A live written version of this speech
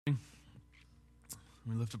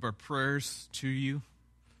We lift up our prayers to you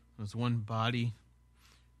as one body,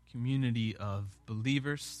 community of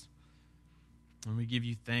believers. And we give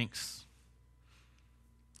you thanks.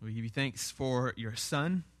 We give you thanks for your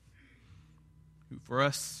Son, who for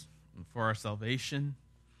us and for our salvation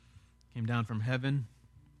came down from heaven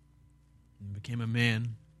and became a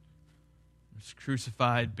man, was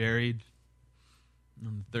crucified, buried, and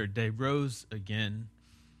on the third day rose again,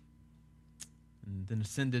 and then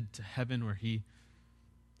ascended to heaven where he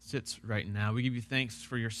sits right now. We give you thanks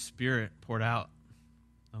for your Spirit poured out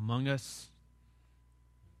among us,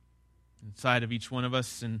 inside of each one of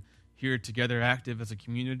us, and here together active as a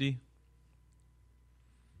community.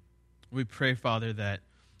 We pray, Father, that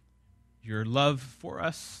your love for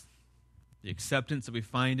us, the acceptance that we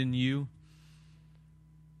find in you,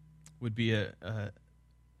 would be a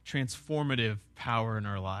transformative power in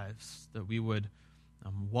our lives, that we would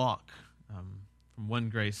walk from one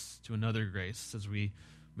grace to another grace as we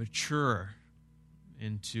mature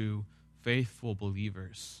into faithful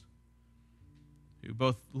believers who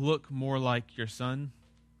both look more like your Son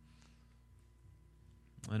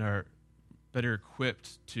and are better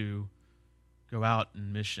equipped to go out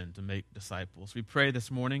in mission to make disciples. We pray this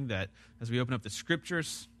morning that as we open up the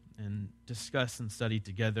Scriptures and discuss and study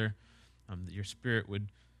together, that your Spirit would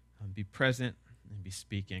be present and be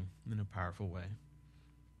speaking in a powerful way.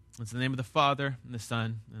 It's in the name of the Father, and the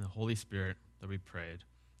Son, and the Holy Spirit that we prayed.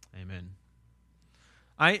 Amen.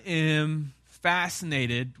 I am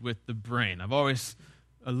fascinated with the brain. I've always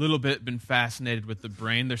a little bit been fascinated with the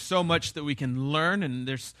brain. There's so much that we can learn, and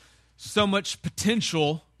there's so much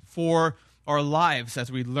potential for our lives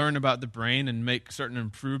as we learn about the brain and make certain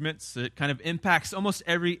improvements. It kind of impacts almost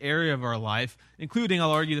every area of our life, including,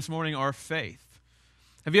 I'll argue this morning, our faith.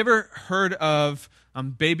 Have you ever heard of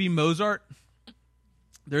Baby Mozart?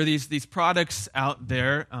 There are these products out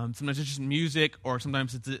there. Sometimes it's just music, or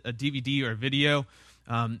sometimes it's a DVD or a video.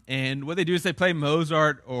 And what they do is they play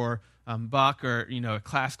Mozart or Bach, or a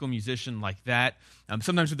classical musician like that.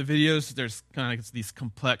 Sometimes with the videos, there's kind of like these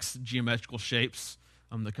complex geometrical shapes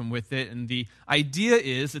that come with it. And the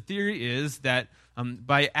theory is that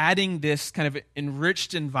by adding this kind of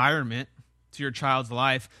enriched environment to your child's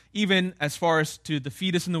life, even as far as to the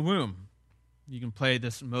fetus in the womb, you can play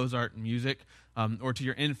this Mozart music, or to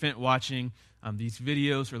your infant watching these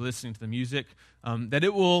videos or listening to the music,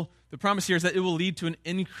 the promise here is that it will lead to an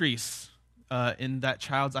increase in that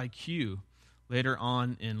child's IQ later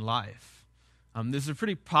on in life. This is a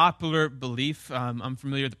pretty popular belief. I'm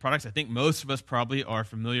familiar with the products. I think most of us probably are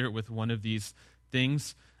familiar with one of these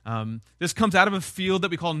things. This comes out of a field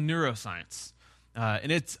that we call neuroscience.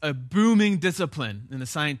 And it's a booming discipline in the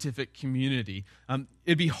scientific community.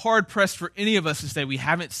 It'd be hard-pressed for any of us to say we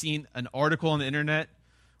haven't seen an article on the internet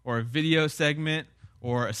or a video segment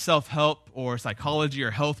or a self-help or psychology or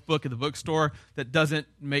health book at the bookstore that doesn't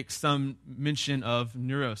make some mention of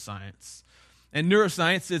neuroscience. And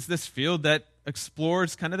neuroscience is this field that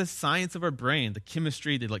explores kind of the science of our brain, the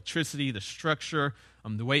chemistry, the electricity, the structure,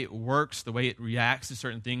 the way it works, the way it reacts to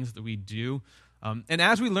certain things that we do. And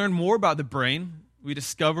as we learn more about the brain, we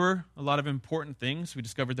discover a lot of important things. We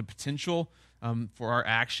discover the potential for our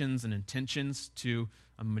actions and intentions to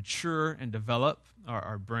mature and develop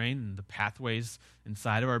our brain and the pathways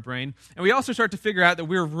inside of our brain. And we also start to figure out that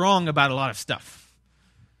we're wrong about a lot of stuff.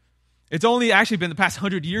 It's only actually been the past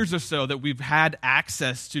 100 years or so that we've had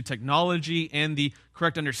access to technology and the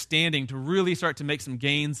correct understanding to really start to make some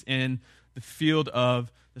gains in the field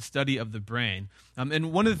of the study of the brain.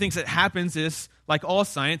 And one of the things that happens is, like all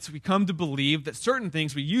science, we come to believe that certain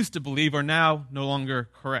things we used to believe are now no longer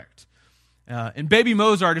correct. And Baby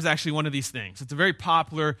Mozart is actually one of these things. It's a very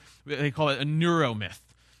popular, they call it a neuromyth.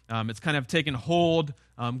 It's kind of taken hold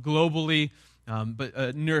globally, but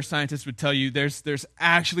neuroscientists would tell you there's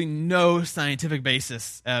actually no scientific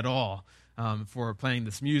basis at all for playing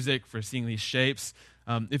this music, for seeing these shapes.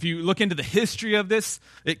 If you look into the history of this,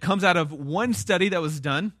 it comes out of one study that was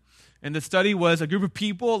done, and the study was a group of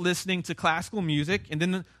people listening to classical music, and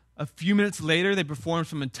then a few minutes later they performed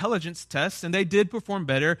some intelligence tests, and they did perform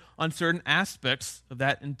better on certain aspects of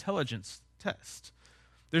that intelligence test.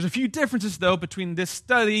 There's a few differences, though, between this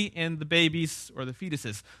study and the babies or the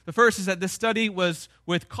fetuses. The first is that this study was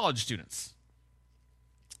with college students,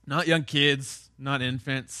 not young kids, not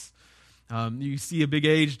infants. You see a big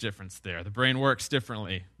age difference there. The brain works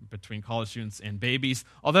differently between college students and babies.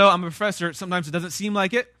 Although I'm a professor, sometimes it doesn't seem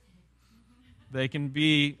like it. They can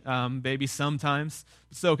be babies sometimes,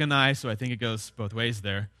 but so can I, so I think it goes both ways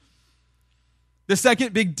there. The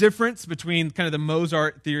second big difference between kind of the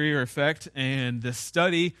Mozart theory or effect and this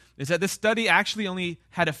study is that this study actually only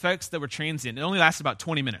had effects that were transient. It only lasted about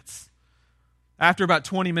 20 minutes. after about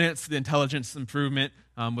 20 minutes, the intelligence improvement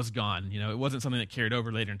was gone. It wasn't something that carried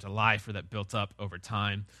over later into life or that built up over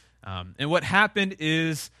time. And what happened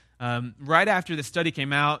is right after the study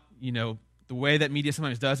came out, the way that media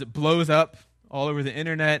sometimes does, it blows up all over the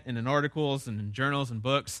internet and in articles and in journals and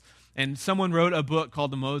books. And someone wrote a book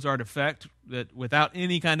called The Mozart Effect that, without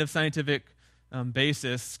any kind of scientific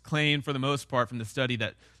basis, claimed for the most part from the study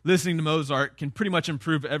that listening to Mozart can pretty much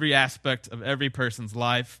improve every aspect of every person's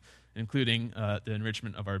life, including the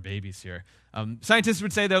enrichment of our babies here. Scientists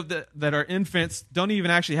would say, though, that our infants don't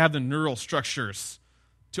even actually have the neural structures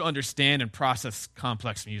to understand and process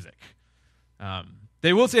complex music.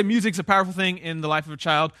 They will say music's a powerful thing in the life of a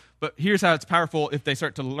child, but here's how it's powerful if they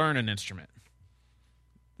start to learn an instrument.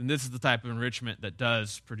 And this is the type of enrichment that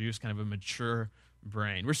does produce kind of a mature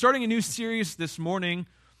brain. We're starting a new series this morning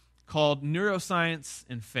called Neuroscience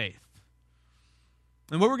and Faith.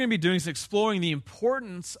 And what we're going to be doing is exploring the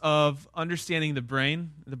importance of understanding the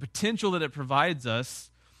brain, the potential that it provides us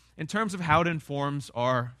in terms of how it informs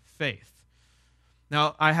our faith.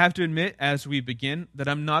 Now, I have to admit as we begin that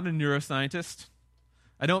I'm not a neuroscientist.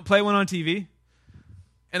 I don't play one on TV,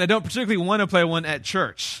 and I don't particularly want to play one at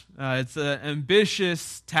church. It's an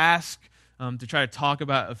ambitious task to try to talk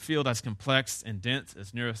about a field as complex and dense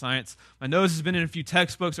as neuroscience. My nose has been in a few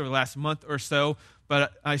textbooks over the last month or so,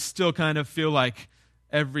 but I still kind of feel like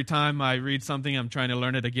every time I read something, I'm trying to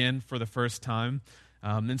learn it again for the first time.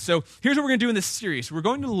 And so here's what we're going to do in this series. We're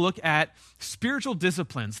going to look at spiritual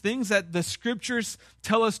disciplines, things that the scriptures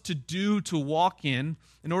tell us to do, to walk in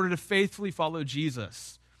order to faithfully follow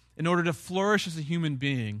Jesus, in order to flourish as a human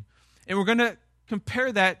being. And we're going to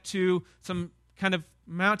compare that to some kind of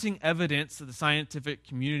mounting evidence that the scientific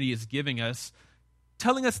community is giving us,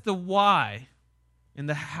 telling us the why and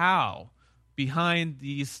the how behind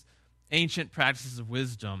these ancient practices of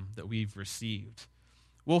wisdom that we've received.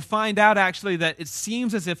 We'll find out actually that it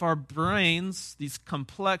seems as if our brains, these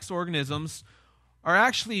complex organisms, are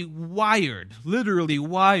actually wired, literally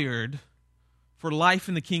wired, for life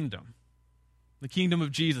in the kingdom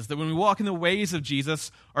of Jesus. That when we walk in the ways of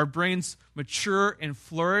Jesus, our brains mature and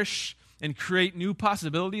flourish and create new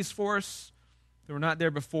possibilities for us that were not there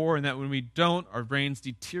before, and that when we don't, our brains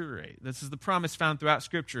deteriorate. This is the promise found throughout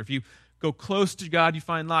Scripture. If you go close to God, you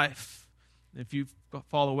find life. If you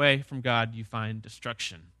fall away from God, you find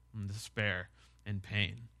destruction and despair and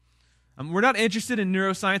pain. We're not interested in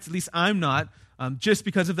neuroscience, at least I'm not, just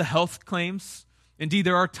because of the health claims. Indeed,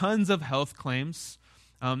 there are tons of health claims.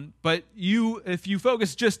 But if you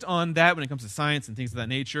focus just on that when it comes to science and things of that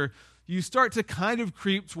nature, you start to kind of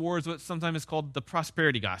creep towards what sometimes is called the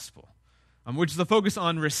prosperity gospel, which is the focus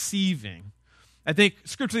on receiving. I think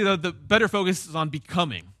scripturally, though, the better focus is on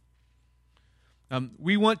becoming.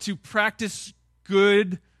 We want to practice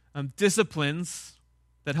good disciplines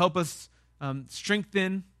that help us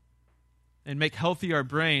strengthen and make healthy our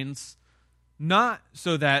brains, not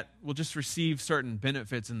so that we'll just receive certain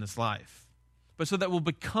benefits in this life, but so that we'll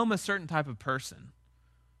become a certain type of person,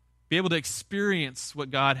 be able to experience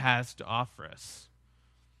what God has to offer us.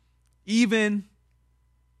 Even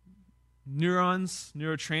neurons,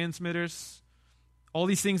 neurotransmitters, all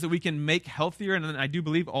these things that we can make healthier, and I do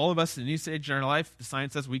believe all of us in any stage in our life, the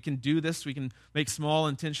science says we can do this. We can make small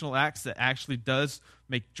intentional acts that actually does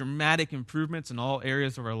make dramatic improvements in all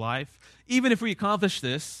areas of our life. Even if we accomplish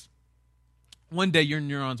this, one day your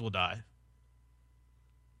neurons will die.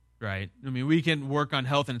 Right? I mean, we can work on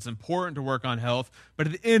health, and it's important to work on health, but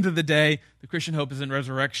at the end of the day, the Christian hope is in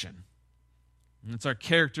resurrection. And it's our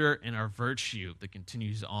character and our virtue that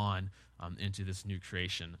continues on into this new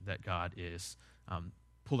creation that God is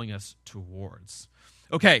pulling us towards.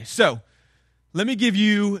 Okay, so let me give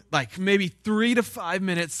you like maybe 3 to 5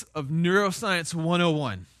 minutes of Neuroscience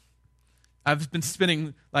 101. I've been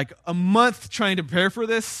spending like a month trying to prepare for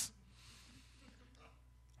this.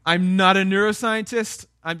 I'm not a neuroscientist.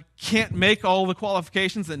 I can't make all the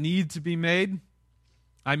qualifications that need to be made.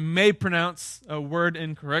 I may pronounce a word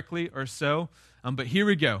incorrectly or so, but here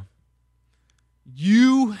we go.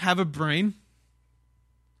 You have a brain,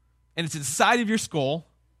 and it's inside of your skull,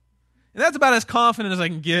 and that's about as confident as I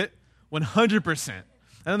can get, 100%.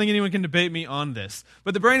 I don't think anyone can debate me on this.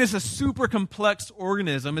 But the brain is a super complex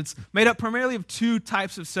organism. It's made up primarily of 2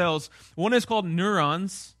 types of cells. One is called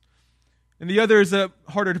neurons, and the other is a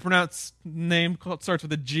harder to pronounce name called, starts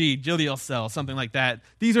with a G, glial cell, something like that.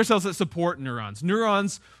 These are cells that support neurons.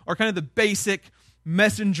 Neurons are kind of the basic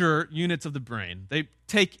messenger units of the brain. They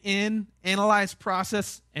take in, analyze,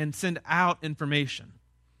 process, and send out information.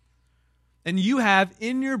 And you have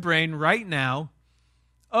in your brain right now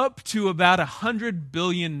up to about 100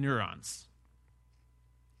 billion neurons,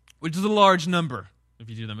 which is a large number if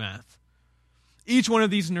you do the math. Each one of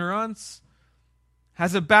these neurons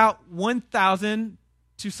has about 1,000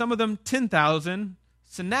 to some of them 10,000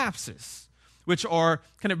 synapses, which are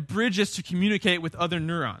kind of bridges to communicate with other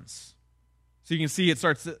neurons. So you can see it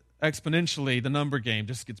starts exponentially, the number game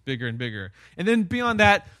just gets bigger and bigger. And then beyond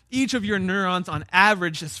that, each of your neurons on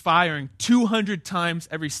average is firing 200 times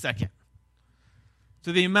every second.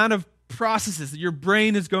 So the amount of processes that your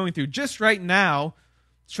brain is going through just right now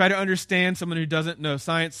to try to understand someone who doesn't know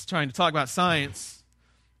science, trying to talk about science,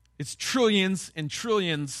 it's trillions and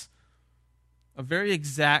trillions of very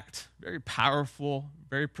exact, very powerful,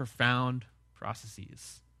 very profound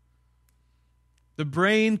processes. The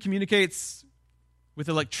brain communicates with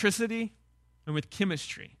electricity and with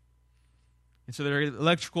chemistry. And so there are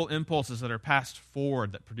electrical impulses that are passed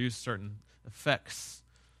forward that produce certain effects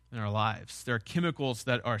in our lives. There are chemicals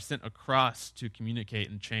that are sent across to communicate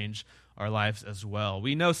and change our lives as well.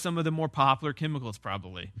 We know some of the more popular chemicals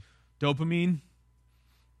probably. Dopamine,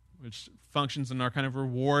 which functions in our kind of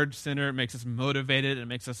reward center. It makes us motivated. It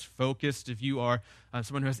makes us focused. If you are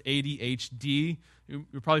someone who has ADHD,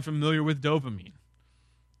 you're probably familiar with dopamine.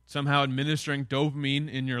 Somehow administering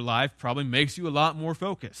dopamine in your life probably makes you a lot more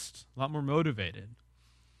focused, a lot more motivated.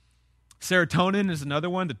 Serotonin is another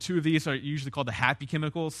one. The two of these are usually called the happy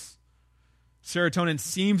chemicals. Serotonin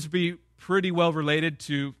seems to be pretty well related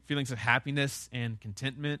to feelings of happiness and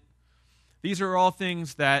contentment. These are all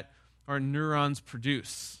things that our neurons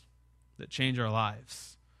produce that change our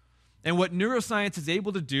lives. And what neuroscience is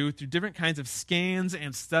able to do through different kinds of scans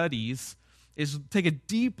and studies is take a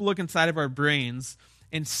deep look inside of our brains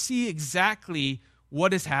and see exactly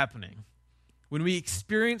what is happening. When we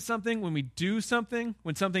experience something, when we do something,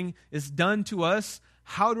 when something is done to us,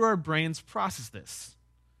 how do our brains process this?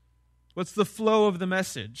 What's the flow of the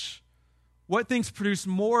message? What things produce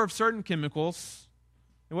more of certain chemicals,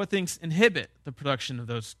 and what things inhibit the production of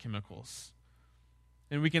those chemicals?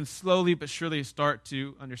 And we can slowly but surely start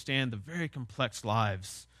to understand the very complex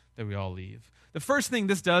lives that we all lead. The first thing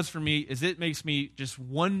this does for me is it makes me just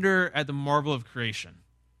wonder at the marvel of creation.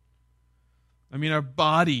 I mean, our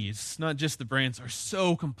bodies, not just the brains, are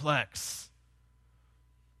so complex.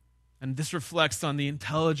 And this reflects on the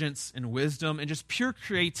intelligence and wisdom and just pure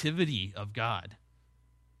creativity of God.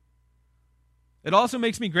 It also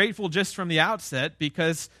makes me grateful just from the outset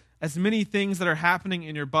because as many things that are happening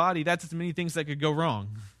in your body, that's as many things that could go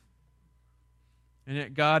wrong. And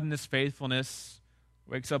yet God in His faithfulness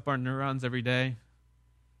wakes up our neurons every day,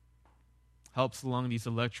 helps along these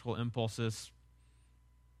electrical impulses,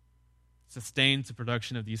 sustains the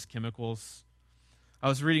production of these chemicals. I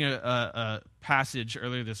was reading a passage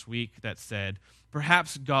earlier this week that said,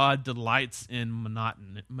 perhaps God delights in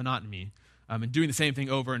monotony and doing the same thing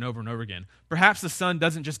over and over and over again. Perhaps the sun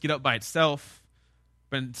doesn't just get up by itself,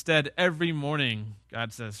 but instead every morning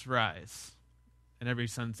God says, rise. And every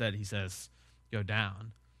sunset He says, go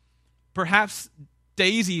down. Perhaps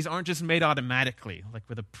daisies aren't just made automatically, like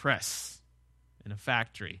with a press in a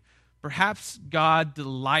factory. Perhaps God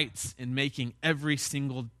delights in making every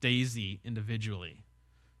single daisy individually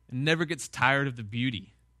and never gets tired of the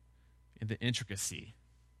beauty and the intricacy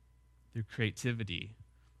through creativity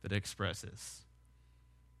that it expresses.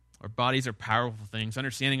 Our bodies are powerful things.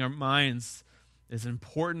 Understanding our minds is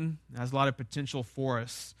important, has a lot of potential for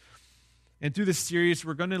us. And through this series,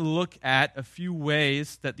 we're going to look at a few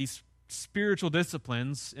ways that these spiritual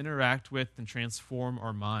disciplines interact with and transform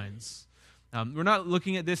our minds. We're not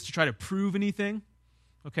looking at this to try to prove anything.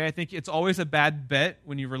 Okay, I think it's always a bad bet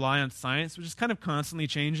when you rely on science, which is kind of constantly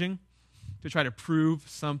changing, to try to prove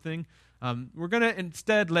something. We're going to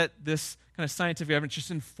instead let this kind of scientific evidence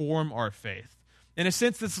just inform our faith. In a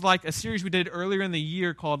sense, this is like a series we did earlier in the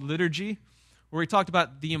year called Liturgy, where we talked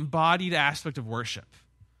about the embodied aspect of worship.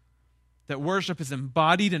 That worship is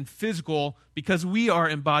embodied and physical because we are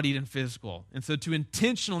embodied and physical. And so to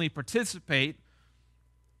intentionally participate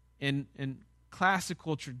in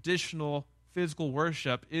classical, traditional, physical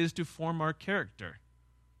worship is to form our character.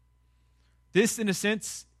 This, in a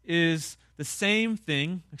sense, is the same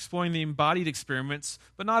thing, exploring the embodied experiments,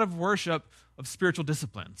 but not of worship, of spiritual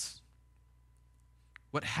disciplines.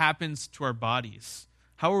 What happens to our bodies?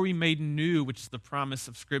 How are we made new, which is the promise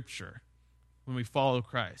of Scripture, when we follow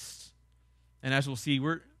Christ? And as we'll see,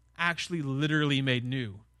 we're actually literally made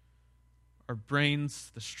new. Our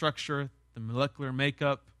brains, the structure, the molecular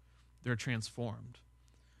makeup, they're transformed.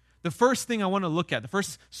 The first thing I want to look at, the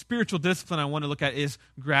first spiritual discipline I want to look at is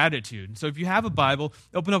gratitude. So if you have a Bible,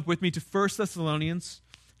 open up with me to 1 Thessalonians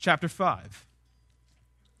chapter 5.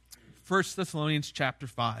 1 Thessalonians chapter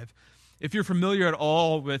 5. If you're familiar at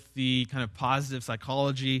all with the kind of positive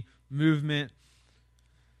psychology movement,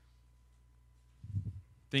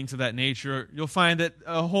 things of that nature, you'll find that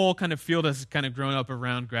a whole kind of field has kind of grown up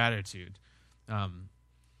around gratitude.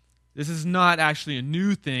 This is not actually a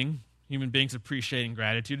new thing, human beings appreciating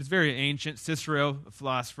gratitude. It's very ancient. Cicero, a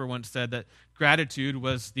philosopher, once said that gratitude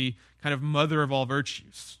was the kind of mother of all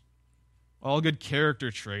virtues. All good character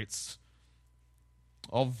traits,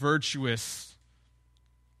 all virtuous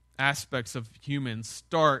aspects of humans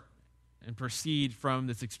start and proceed from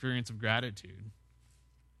this experience of gratitude.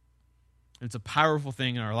 It's a powerful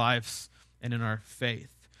thing in our lives and in our faith.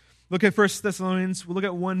 Look at 1 Thessalonians. We'll look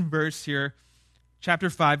at one verse here, chapter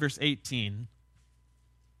 5, verse 18.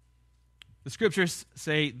 The scriptures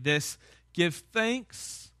say this: "Give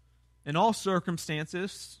thanks in all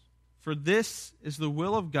circumstances, for this is the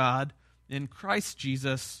will of God in Christ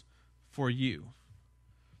Jesus for you."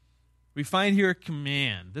 We find here a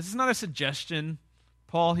command. This is not a suggestion.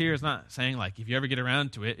 Paul here is not saying, like, if you ever get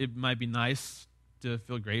around to it, it might be nice to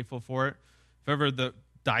feel grateful for it. If ever the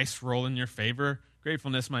dice roll in your favor,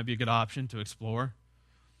 gratefulness might be a good option to explore.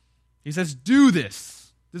 He says, do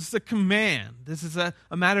this. This is a command. This is a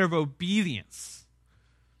matter of obedience.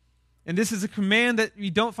 And this is a command that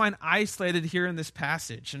you don't find isolated here in this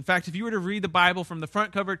passage. In fact, if you were to read the Bible from the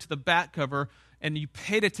front cover to the back cover, and you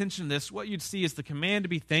paid attention to this, what you'd see is the command to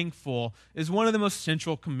be thankful is one of the most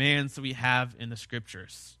central commands that we have in the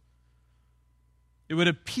Scriptures. It would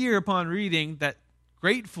appear upon reading that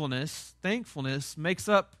gratefulness, thankfulness, makes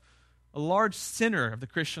up a large center of the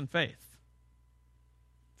Christian faith.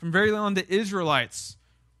 From very long, the Israelites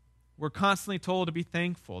were constantly told to be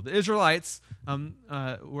thankful. The Israelites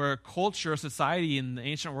were a culture, a society in the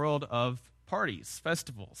ancient world of parties,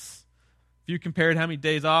 festivals. If you compared how many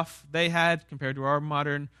days off they had compared to our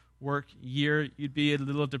modern work year, you'd be a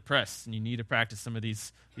little depressed, and you need to practice some of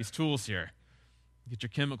these tools here. Get your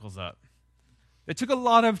chemicals up. They took a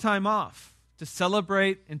lot of time off to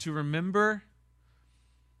celebrate and to remember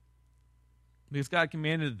because God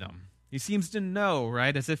commanded them. He seems to know,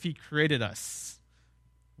 right, as if he created us,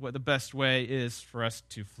 what the best way is for us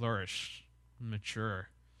to flourish and mature.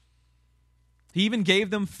 He even gave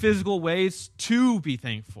them physical ways to be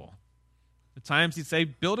thankful. At times he'd say,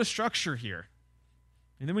 build a structure here.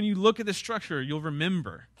 And then when you look at the structure, you'll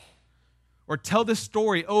remember. Or tell this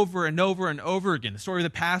story over and over and over again, the story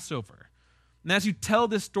of the Passover. And as you tell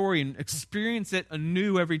this story and experience it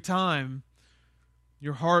anew every time,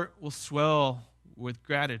 your heart will swell with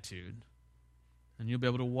gratitude. And you'll be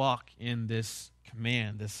able to walk in this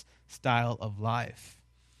command, this style of life.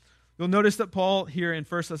 You'll notice that Paul here in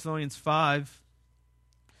 1 Thessalonians 5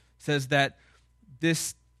 says that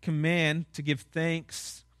this command to give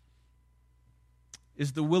thanks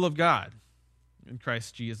is the will of God in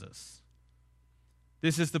Christ Jesus.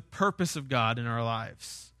 This is the purpose of God in our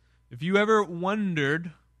lives. If you ever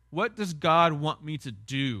wondered, what does God want me to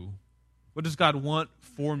do? What does God want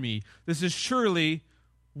for me? This is surely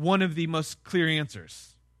one of the most clear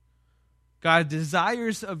answers. God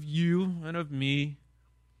desires of you and of me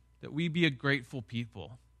that we be a grateful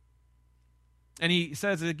people. And he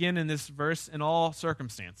says it again in this verse, in all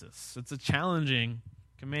circumstances. It's a challenging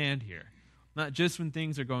command here. Not just when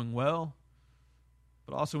things are going well,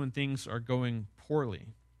 but also when things are going poorly.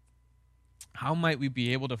 How might we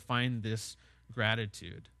be able to find this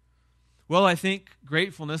gratitude? Well, I think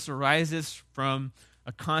gratefulness arises from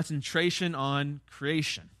a concentration on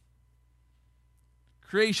creation.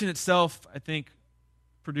 Creation itself, I think,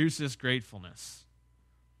 produces gratefulness.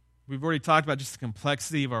 We've already talked about just the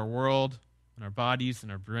complexity of our world and our bodies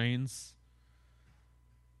and our brains.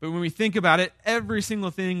 But when we think about it, every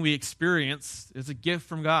single thing we experience is a gift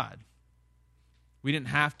from God. We didn't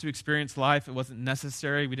have to experience life. It wasn't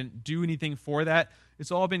necessary. We didn't do anything for that.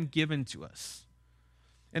 It's all been given to us.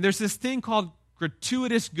 And there's this thing called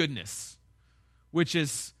gratuitous goodness, which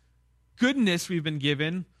is goodness we've been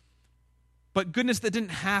given, but goodness that didn't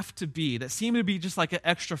have to be, that seemed to be just like an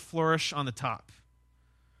extra flourish on the top.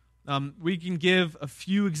 We can give a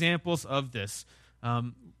few examples of this. We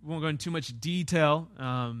won't go into too much detail.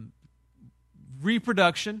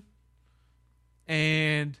 Reproduction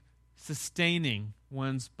and sustaining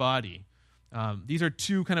one's body. These are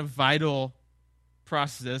two kind of vital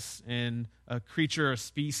processes in a creature or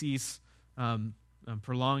species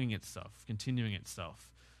prolonging itself, continuing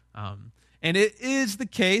itself. And it is the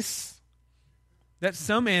case that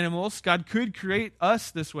some animals, God could create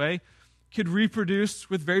us this way, could reproduce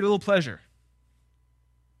with very little pleasure.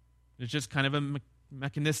 It's just kind of a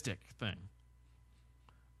mechanistic thing.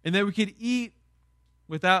 And then we could eat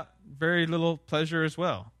without very little pleasure as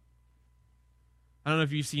well. I don't know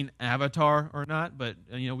if you've seen Avatar or not, but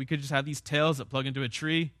we could just have these tails that plug into a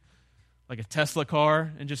tree, like a Tesla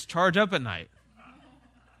car, and just charge up at night.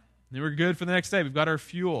 And then we're good for the next day. We've got our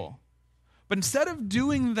fuel. But instead of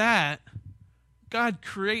doing that, God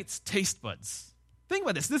creates taste buds. Think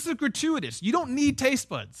about this. This is gratuitous. You don't need taste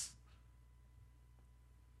buds.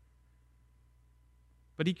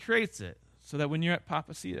 But he creates it so that when you're at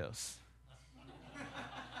Papacitos,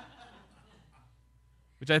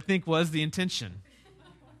 which I think was the intention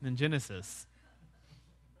in Genesis,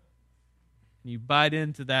 you bite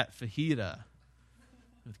into that fajita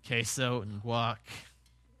with queso and guac,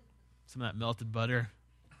 some of that melted butter.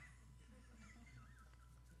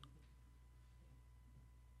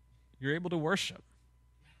 You're able to worship.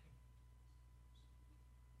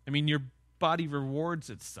 I mean, your body rewards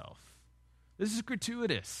itself. This is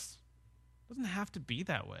gratuitous. It doesn't have to be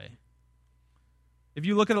that way. If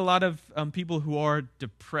you look at a lot of people who are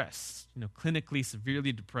depressed, clinically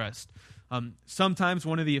severely depressed, sometimes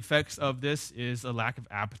one of the effects of this is a lack of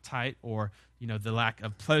appetite or, the lack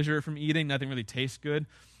of pleasure from eating. Nothing really tastes good.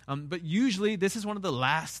 But usually this is one of the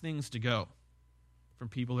last things to go from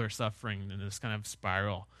people who are suffering in this kind of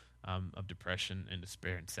spiral of depression and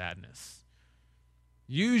despair and sadness.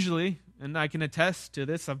 Usually, and I can attest to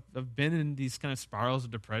this, I've been in these kind of spirals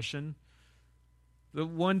of depression. The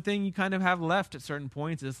one thing you kind of have left at certain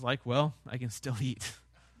points is like, well, I can still eat.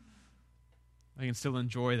 I can still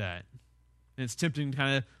enjoy that. And it's tempting to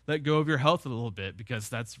kind of let go of your health a little bit because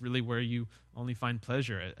that's really where you only find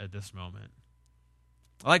pleasure at this moment.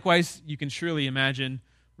 Likewise, you can surely imagine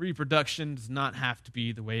reproduction does not have to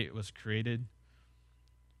be the way it was created.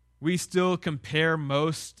 We still compare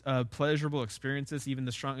most pleasurable experiences, even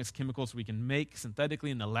the strongest chemicals we can make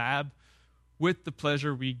synthetically in the lab, with the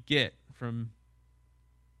pleasure we get from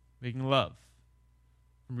making love,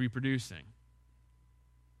 from reproducing.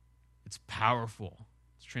 It's powerful.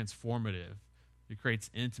 It's transformative. It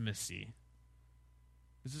creates intimacy.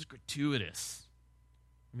 This is gratuitous.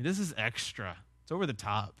 I mean, this is extra. It's over the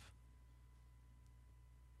top.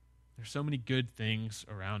 There's so many good things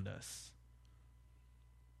around us.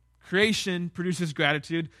 Creation produces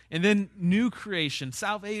gratitude, and then new creation,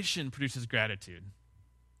 salvation, produces gratitude.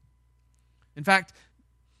 In fact,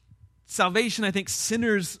 salvation, I think,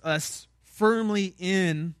 centers us firmly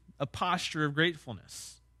in a posture of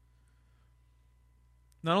gratefulness.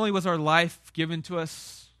 Not only was our life given to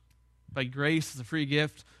us by grace as a free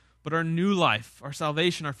gift, but our new life, our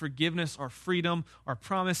salvation, our forgiveness, our freedom, our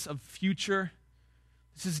promise of future,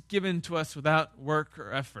 this is given to us without work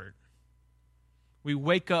or effort. We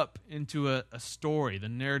wake up into a story, the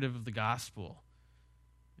narrative of the gospel,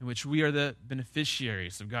 in which we are the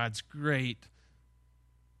beneficiaries of God's great,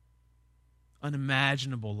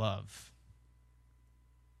 unimaginable love.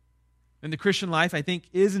 And the Christian life, I think,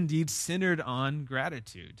 is indeed centered on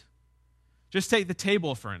gratitude. Just take the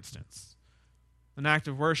table, for instance. An act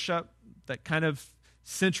of worship that kind of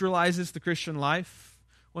centralizes the Christian life.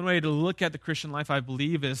 One way to look at the Christian life, I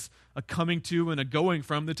believe, is a coming to and a going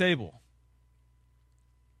from the table.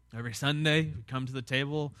 Every Sunday, we come to the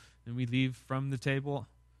table and we leave from the table.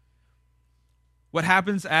 What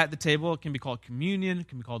happens at the table can be called communion,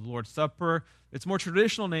 can be called the Lord's Supper. Its more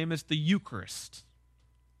traditional name is the Eucharist.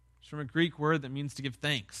 It's from a Greek word that means to give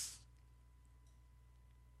thanks.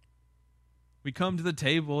 We come to the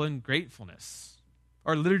table in gratefulness.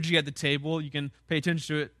 Our liturgy at the table, you can pay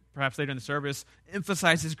attention to it perhaps later in the service,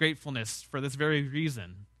 emphasizes gratefulness for this very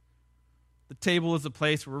reason. The table is a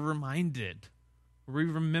place where we're reminded, where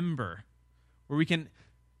we remember, where we can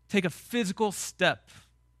take a physical step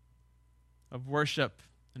of worship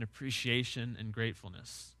and appreciation and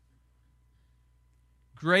gratefulness.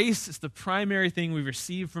 Grace is the primary thing we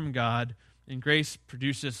receive from God, and grace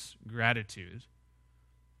produces gratitude.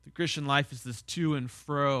 The Christian life is this to and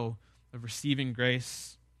fro of receiving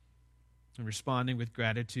grace and responding with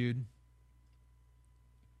gratitude.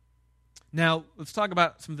 Now, let's talk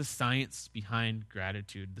about some of the science behind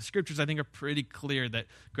gratitude. The scriptures, I think, are pretty clear that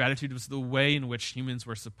gratitude was the way in which humans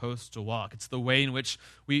were supposed to walk. It's the way in which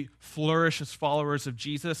we flourish as followers of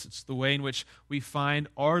Jesus. It's the way in which we find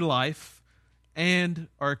our life and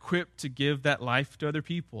are equipped to give that life to other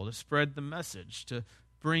people, to spread the message, to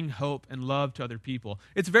bring hope and love to other people.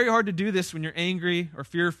 It's very hard to do this when you're angry or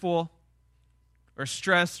fearful or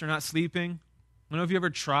stressed or not sleeping. I don't know if you ever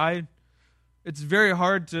tried. It's very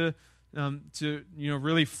hard to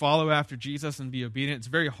really follow after Jesus and be obedient. It's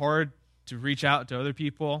very hard to reach out to other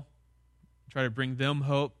people, try to bring them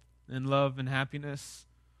hope and love and happiness.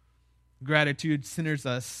 Gratitude centers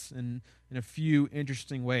us in a few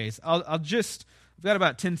interesting ways. I've got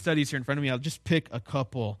about 10 studies here in front of me. I'll just pick a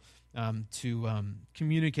couple to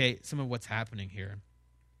communicate some of what's happening here.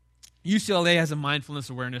 UCLA has a mindfulness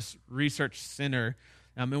awareness research center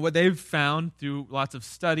And what they've found through lots of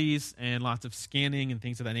studies and lots of scanning and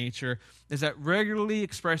things of that nature is that regularly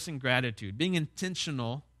expressing gratitude, being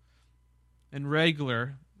intentional and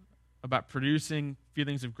regular about producing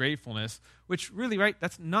feelings of gratefulness, which really, right,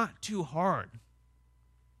 that's not too hard.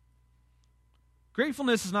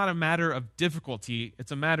 Gratefulness is not a matter of difficulty,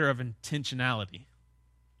 it's a matter of intentionality.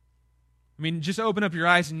 I mean, just open up your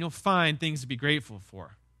eyes and you'll find things to be grateful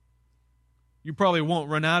for. You probably won't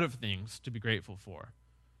run out of things to be grateful for.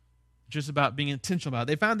 Just about being intentional about it.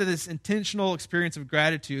 They found that this intentional experience of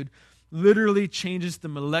gratitude literally changes the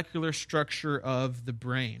molecular structure of the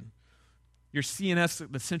brain. Your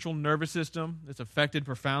CNS, the central nervous system, is affected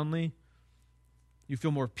profoundly. You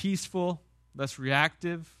feel more peaceful, less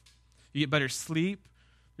reactive. You get better sleep.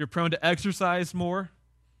 You're prone to exercise more.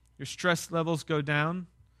 Your stress levels go down.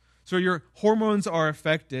 So your hormones are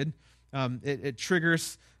affected. It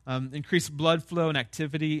triggers increased blood flow and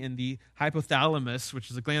activity in the hypothalamus,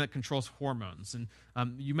 which is a gland that controls hormones.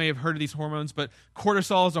 And you may have heard of these hormones, but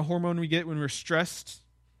cortisol is a hormone we get when we're stressed.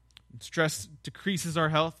 Stress decreases our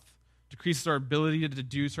health, decreases our ability to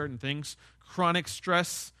do certain things. Chronic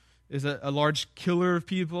stress is a large killer of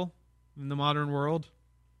people in the modern world.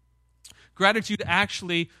 Gratitude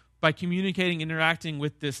actually, by communicating, interacting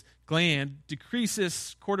with this gland,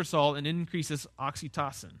 decreases cortisol and increases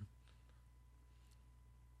oxytocin.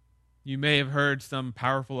 You may have heard some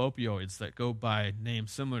powerful opioids that go by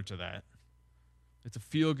names similar to that. It's a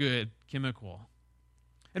feel-good chemical.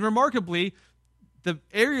 And remarkably, the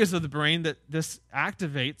areas of the brain that this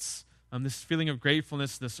activates, this feeling of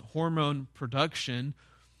gratefulness, this hormone production,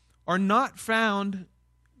 are not found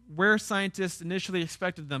where scientists initially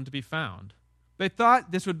expected them to be found. They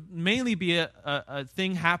thought this would mainly be a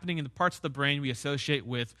thing happening in the parts of the brain we associate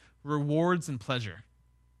with rewards and pleasure.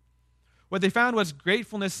 What they found was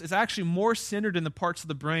gratefulness is actually more centered in the parts of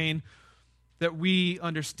the brain that we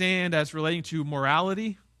understand as relating to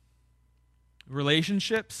morality,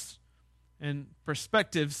 relationships, and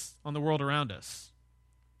perspectives on the world around us.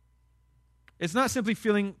 It's not simply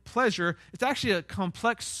feeling pleasure, it's actually a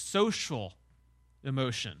complex social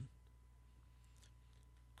emotion.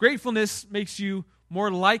 Gratefulness makes you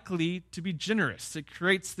more likely to be generous. It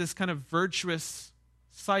creates this kind of virtuous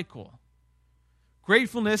cycle.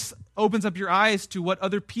 Gratefulness opens up your eyes to what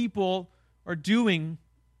other people are doing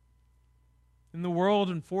in the world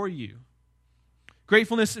and for you.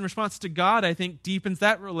 Gratefulness in response to God, I think, deepens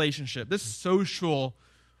that relationship, this social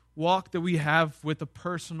walk that we have with a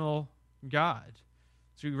personal God.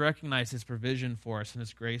 So we recognize His provision for us and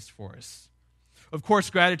His grace for us. Of course,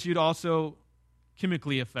 gratitude also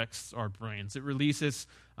chemically affects our brains. It releases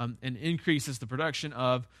and increases the production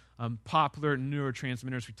of popular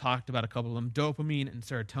neurotransmitters. We talked about a couple of them, dopamine and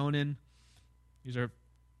serotonin. These are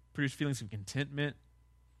produce feelings of contentment.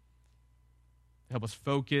 They help us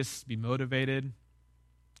focus, be motivated.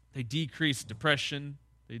 They decrease depression.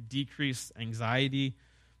 They decrease anxiety.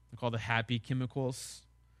 They're called the happy chemicals.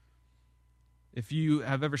 If you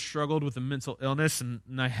have ever struggled with a mental illness, and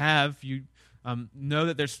I have, you know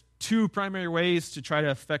that there's two primary ways to try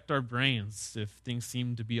to affect our brains if things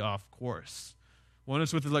seem to be off course. One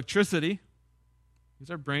is with electricity,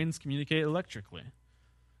 because our brains communicate electrically.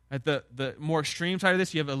 At the more extreme side of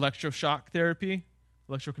this, you have electroshock therapy,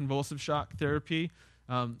 electroconvulsive shock therapy,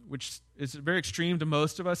 which is very extreme to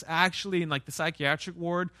most of us. Actually, in like the psychiatric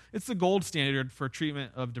ward, it's the gold standard for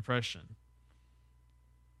treatment of depression.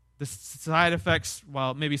 The side effects,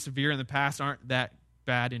 while maybe severe in the past, aren't that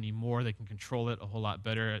bad anymore. They can control it a whole lot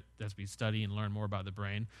better as we study and learn more about the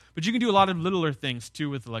brain. But you can do a lot of littler things,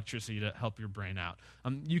 too, with electricity to help your brain out.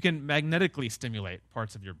 You can magnetically stimulate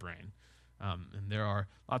parts of your brain. And there are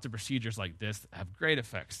lots of procedures like this that have great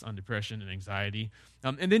effects on depression and anxiety.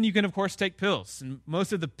 And then you can, of course, take pills. And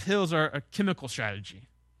most of the pills are a chemical strategy.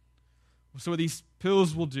 So what these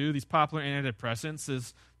pills will do, these popular antidepressants,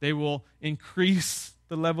 is they will increase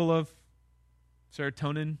the level of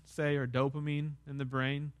serotonin, say, or dopamine in the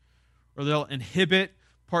brain, or they'll inhibit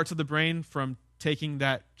parts of the brain from taking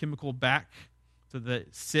that chemical back so that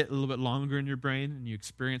it sit a little bit longer in your brain and you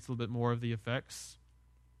experience a little bit more of the effects.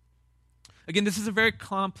 Again, this is a very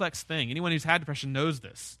complex thing. Anyone who's had depression knows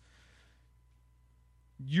this.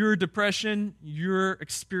 Your depression, your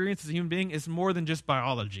experience as a human being is more than just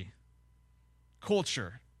biology.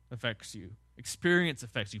 Culture affects you. Experience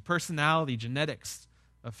affects you. Personality, genetics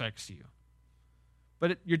affects you.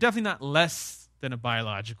 But you're definitely not less than a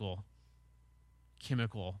biological,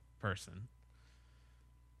 chemical person.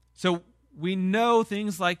 So we know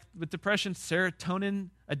things like with depression, serotonin,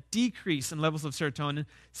 a decrease in levels of serotonin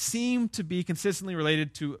seem to be consistently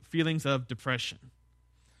related to feelings of depression.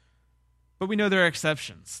 But we know there are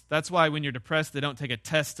exceptions. That's why when you're depressed, they don't take a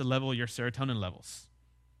test to level your serotonin levels,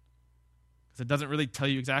 because it doesn't really tell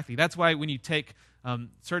you exactly. That's why when you take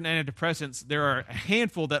certain antidepressants, there are a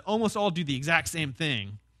handful that almost all do the exact same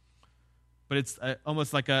thing, but it's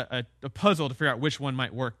almost like a puzzle to figure out which one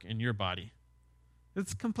might work in your body.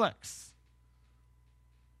 It's complex.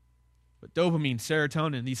 But dopamine,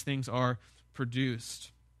 serotonin, these things are produced.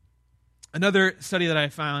 Another study that I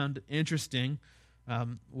found interesting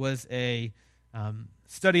was a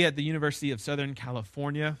study at the University of Southern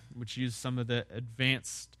California, which used some of the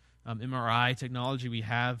advanced MRI technology we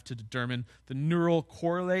have to determine the neural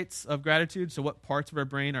correlates of gratitude, so what parts of our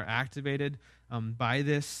brain are activated by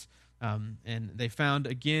this. And they found,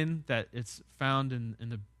 again, that it's found in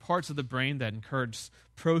the parts of the brain that encourage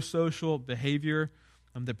pro-social behavior,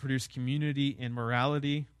 that produce community and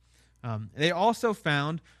morality. They also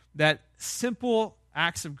found that simple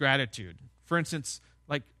acts of gratitude, for instance,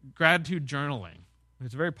 like gratitude journaling,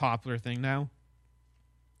 it's a very popular thing now.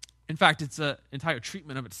 In fact, it's an entire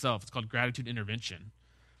treatment of itself. It's called gratitude intervention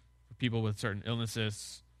for people with certain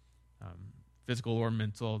illnesses, physical or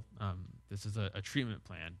mental. This is a treatment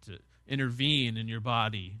plan to intervene in your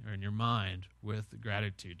body or in your mind with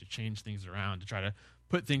gratitude, to change things around, to try to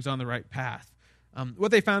put things on the right path.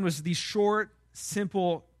 What they found was these short,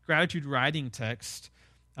 simple gratitude writing texts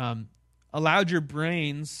allowed your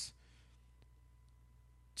brains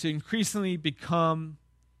to increasingly become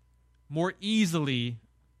more easily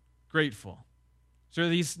grateful. So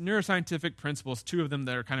these neuroscientific principles, two of them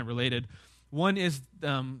that are kind of related. One is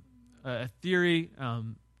a theory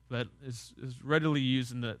that is readily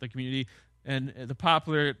used in the community, and the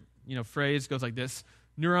popular phrase goes like this: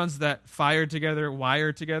 neurons that fire together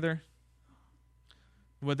wire together.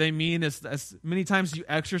 What they mean is, as many times you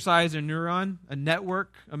exercise a neuron, a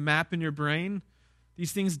network, a map in your brain,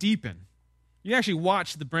 these things deepen. You actually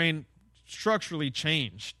watch the brain structurally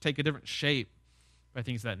change, take a different shape by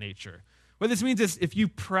things of that nature. What this means is, if you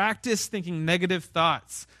practice thinking negative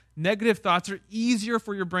thoughts are easier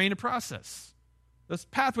for your brain to process. Those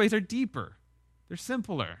pathways are deeper. They're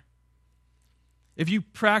simpler. If you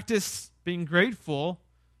practice being grateful,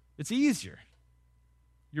 it's easier.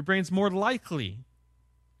 Your brain's more likely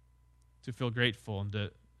to feel grateful and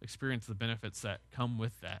to experience the benefits that come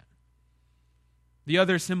with that. The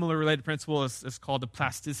other similar related principle is called the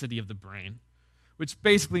plasticity of the brain, which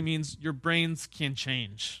basically means your brains can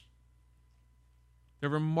change.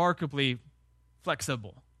 They're remarkably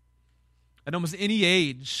flexible. At almost any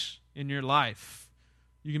age in your life,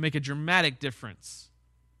 you can make a dramatic difference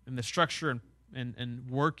in the structure and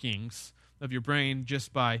workings of your brain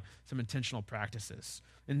just by some intentional practices.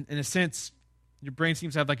 In a sense, your brain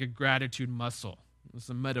seems to have like a gratitude muscle. It's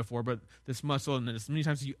a metaphor, but this muscle, and as many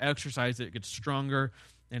times as you exercise it, it gets stronger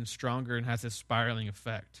and stronger and has this spiraling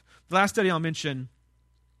effect. The last study I'll mention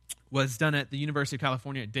was done at the University of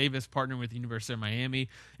California at Davis, partnering with the University of Miami.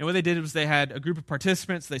 And what they did was they had a group of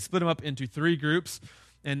participants. They split them up into 3 groups,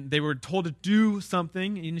 and they were told to do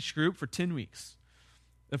something in each group for 10 weeks.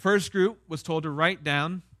 The first group was told to write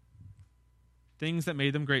down things that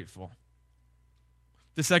made them grateful.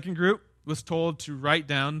 The second group was told to write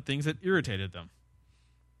down things that irritated them.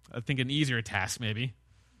 I think an easier task, maybe.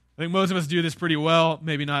 I think most of us do this pretty well,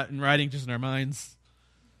 maybe not in writing, just in our minds.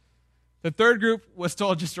 The third group was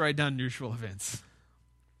told just to write down neutral events.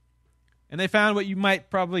 And they found what you might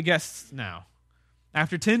probably guess now.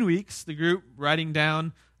 After 10 weeks, the group writing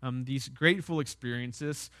down these grateful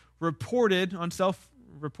experiences reported on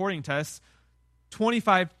self-reporting tests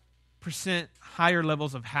 25% higher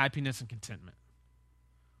levels of happiness and contentment.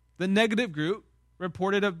 The negative group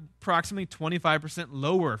reported approximately 25%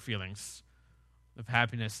 lower feelings of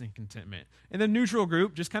happiness and contentment. And the neutral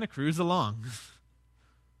group just kind of cruised along.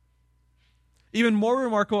 Even more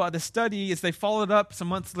remarkable at the study is they followed up some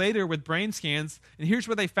months later with brain scans, and here's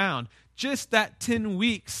what they found. Just that 10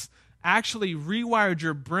 weeks actually rewired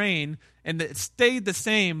your brain, and it stayed the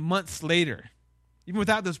same months later, even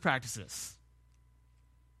without those practices.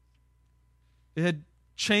 It had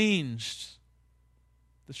changed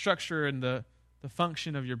the structure and the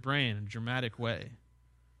function of your brain in a dramatic way.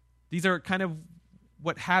 These are kind of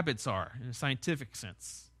what habits are in a scientific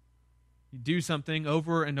sense. You do something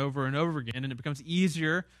over and over and over again, and it becomes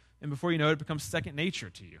easier, and before you know it, it becomes second nature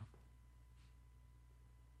to you.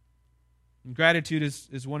 And gratitude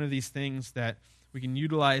is one of these things that we can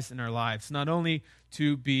utilize in our lives, not only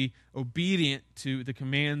to be obedient to the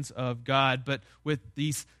commands of God, but with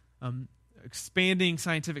these expanding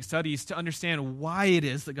scientific studies to understand why it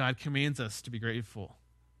is that God commands us to be grateful,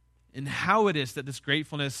 and how it is that this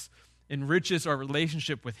gratefulness enriches our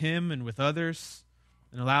relationship with Him and with others,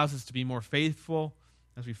 and allows us to be more faithful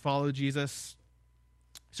as we follow Jesus.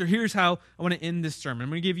 So here's how I want to end this sermon. I'm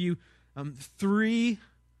going to give you 3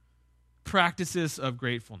 practices of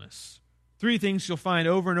gratefulness. 3 things you'll find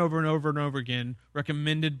over and over and over and over again,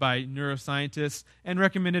 recommended by neuroscientists and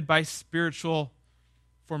recommended by spiritual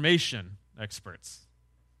formation experts.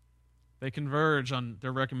 They converge on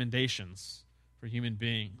their recommendations for human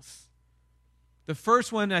beings. The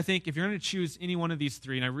first one, I think, if you're going to choose any one of these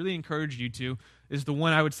 3, and I really encourage you to, is the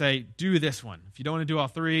one I would say, do this one. If you don't want to do all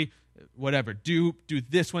 3, whatever, do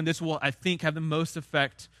this one. This will, I think, have the most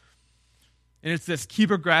effect. And it's this: keep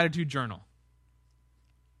a gratitude journal.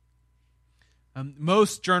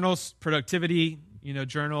 Most journals, productivity,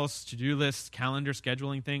 journals, to-do lists, calendar,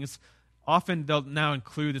 scheduling things, often they'll now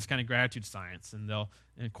include this kind of gratitude science, and they'll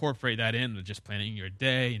incorporate that into just planning your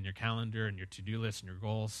day and your calendar and your to-do list and your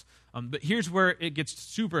goals. But here's where it gets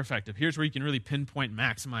super effective. Here's where you can really pinpoint,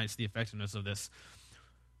 maximize the effectiveness of this.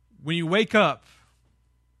 When you wake up,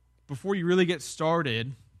 before you really get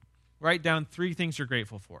started, write down 3 things you're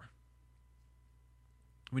grateful for.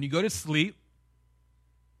 When you go to sleep,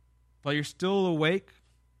 while you're still awake,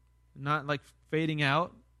 not like fading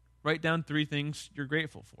out, write down 3 things you're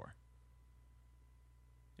grateful for.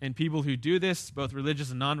 And people who do this, both religious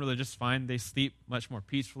and non-religious, find they sleep much more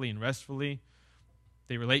peacefully and restfully.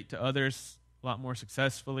 They relate to others a lot more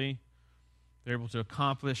successfully. They're able to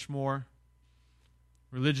accomplish more.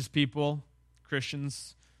 Religious people,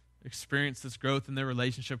 Christians, experience this growth in their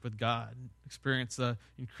relationship with God, experience an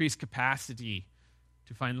increased capacity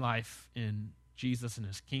to find life in Jesus and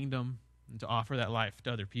his kingdom, and to offer that life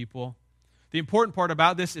to other people. The important part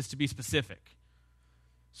about this is to be specific.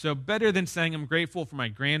 So better than saying I'm grateful for my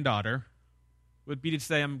granddaughter would be to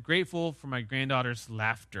say I'm grateful for my granddaughter's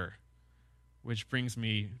laughter, which brings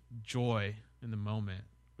me joy in the moment,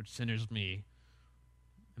 which centers me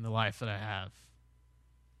in the life that I have.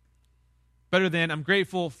 Better than I'm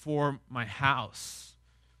grateful for my house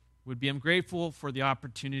would be I'm grateful for the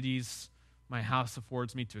opportunities my house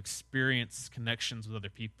affords me to experience connections with other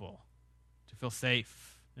people, to feel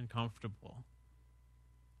safe and comfortable.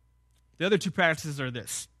 The other 2 practices are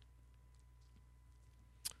this: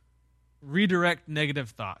 redirect negative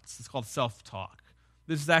thoughts. It's called self-talk.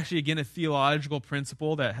 This is actually, again, a theological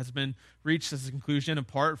principle that has been reached as a conclusion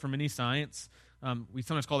apart from any science. We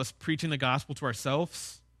sometimes call this preaching the gospel to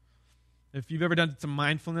ourselves. If you've ever done some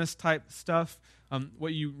mindfulness type stuff,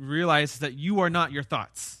 what you realize is that you are not your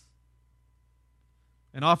thoughts.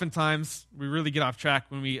 And oftentimes, we really get off track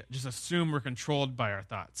when we just assume we're controlled by our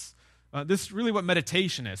thoughts. This is really what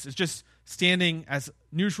meditation is. It's just standing as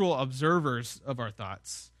neutral observers of our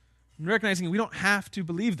thoughts and recognizing we don't have to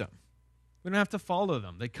believe them. We don't have to follow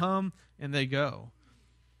them. They come and they go.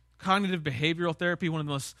 Cognitive behavioral therapy, one of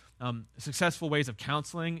the most successful ways of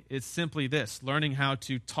counseling, is simply this: learning how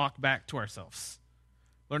to talk back to ourselves,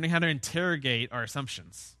 learning how to interrogate our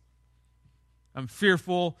assumptions. I'm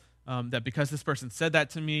fearful that because this person said that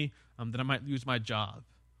to me, that I might lose my job.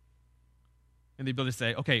 And the ability to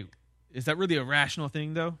say, okay, is that really a rational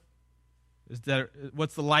thing, though?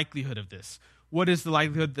 What's the likelihood of this? What is the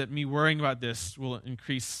likelihood that me worrying about this will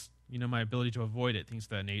increase, my ability to avoid it? Things of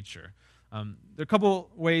that nature. There are a couple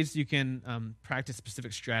ways you can practice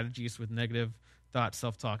specific strategies with negative thought,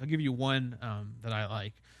 self-talk. I'll give you one that I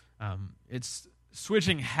like. It's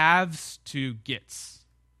switching haves to gets.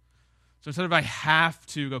 So instead of I have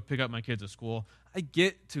to go pick up my kids at school, I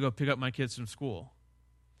get to go pick up my kids from school.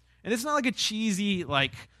 And it's not like a cheesy,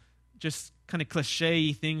 just kind of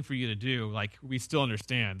cliche thing for you to do. Like, we still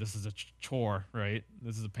understand this is a chore, right?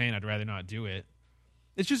 This is a pain. I'd rather not do it.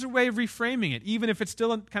 It's just a way of reframing it, even if it's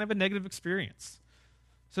still kind of a negative experience.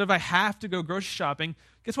 So if I have to go grocery shopping,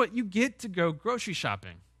 guess what? You get to go grocery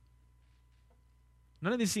shopping.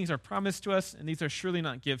 None of these things are promised to us, and these are surely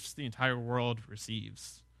not gifts the entire world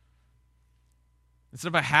receives. Instead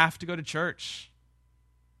of I have to go to church,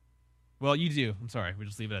 well, you do. I'm sorry. We'll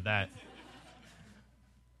just leave it at that.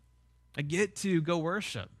 I get to go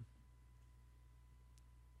worship.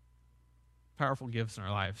 Powerful gifts in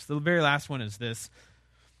our lives. The very last one is this.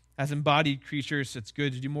 As embodied creatures, it's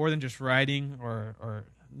good to do more than just writing or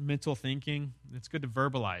mental thinking. It's good to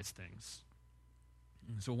verbalize things.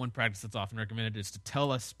 And so one practice that's often recommended is to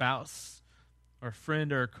tell a spouse or a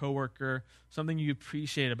friend or a coworker something you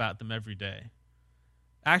appreciate about them every day.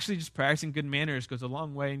 Actually, just practicing good manners goes a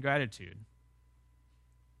long way in gratitude.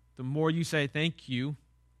 The more you say thank you,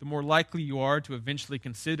 the more likely you are to eventually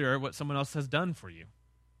consider what someone else has done for you,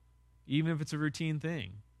 even if it's a routine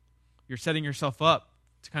thing. You're setting yourself up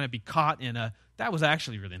to kind of be caught in that was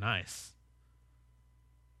actually really nice.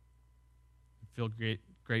 Feel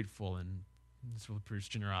grateful, and this will produce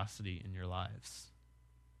generosity in your lives.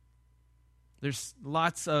 There's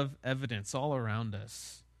lots of evidence all around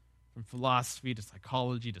us, from philosophy to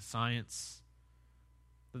psychology to science,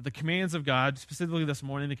 that the commands of God, specifically this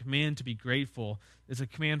morning, the command to be grateful, is a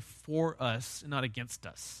command for us and not against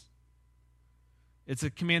us. It's a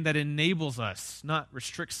command that enables us, not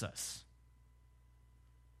restricts us.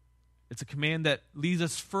 It's a command that leads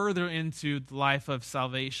us further into the life of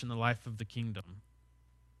salvation, the life of the kingdom.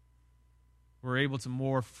 We're able to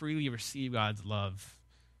more freely receive God's love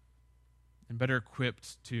and better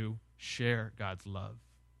equipped to share God's love.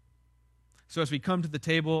 So as we come to the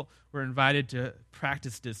table, we're invited to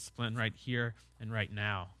practice discipline right here and right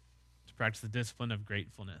now, to practice the discipline of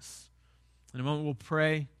gratefulness. In a moment, we'll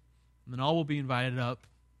pray, and then all will be invited up.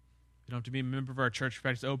 You don't have to be a member of our church to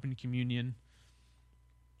practice open communion.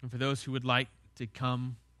 And for those who would like to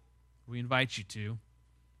come, we invite you to.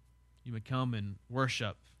 You would come and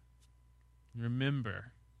worship, and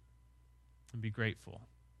remember, and be grateful.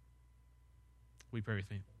 We pray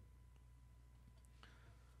with me.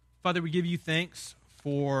 Father, we give you thanks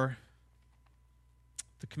for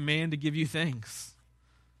the command to give you thanks.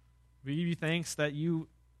 We give you thanks that you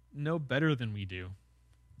know better than we do,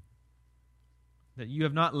 that you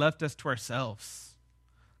have not left us to ourselves.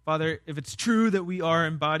 Father, if it's true that we are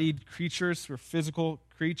embodied creatures, we're physical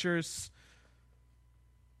creatures,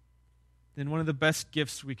 then one of the best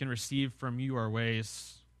gifts we can receive from you are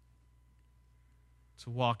ways to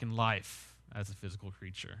walk in life as a physical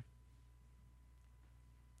creature.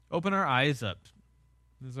 Open our eyes up.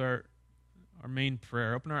 This is our main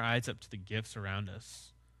prayer. Open our eyes up to the gifts around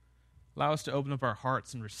us. Allow us to open up our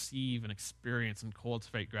hearts and receive and experience and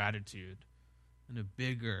cultivate gratitude in a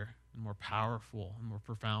bigger and more powerful and more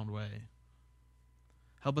profound way.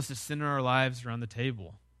 Help us to center our lives around the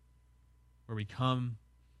table where we come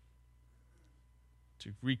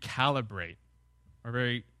to recalibrate our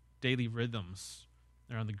very daily rhythms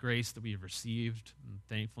around the grace that we have received and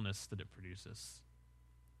the thankfulness that it produces.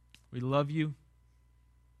 We love you.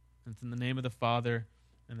 And it's in the name of the Father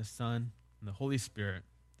and the Son and the Holy Spirit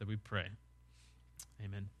that we pray.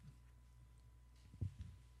 Amen.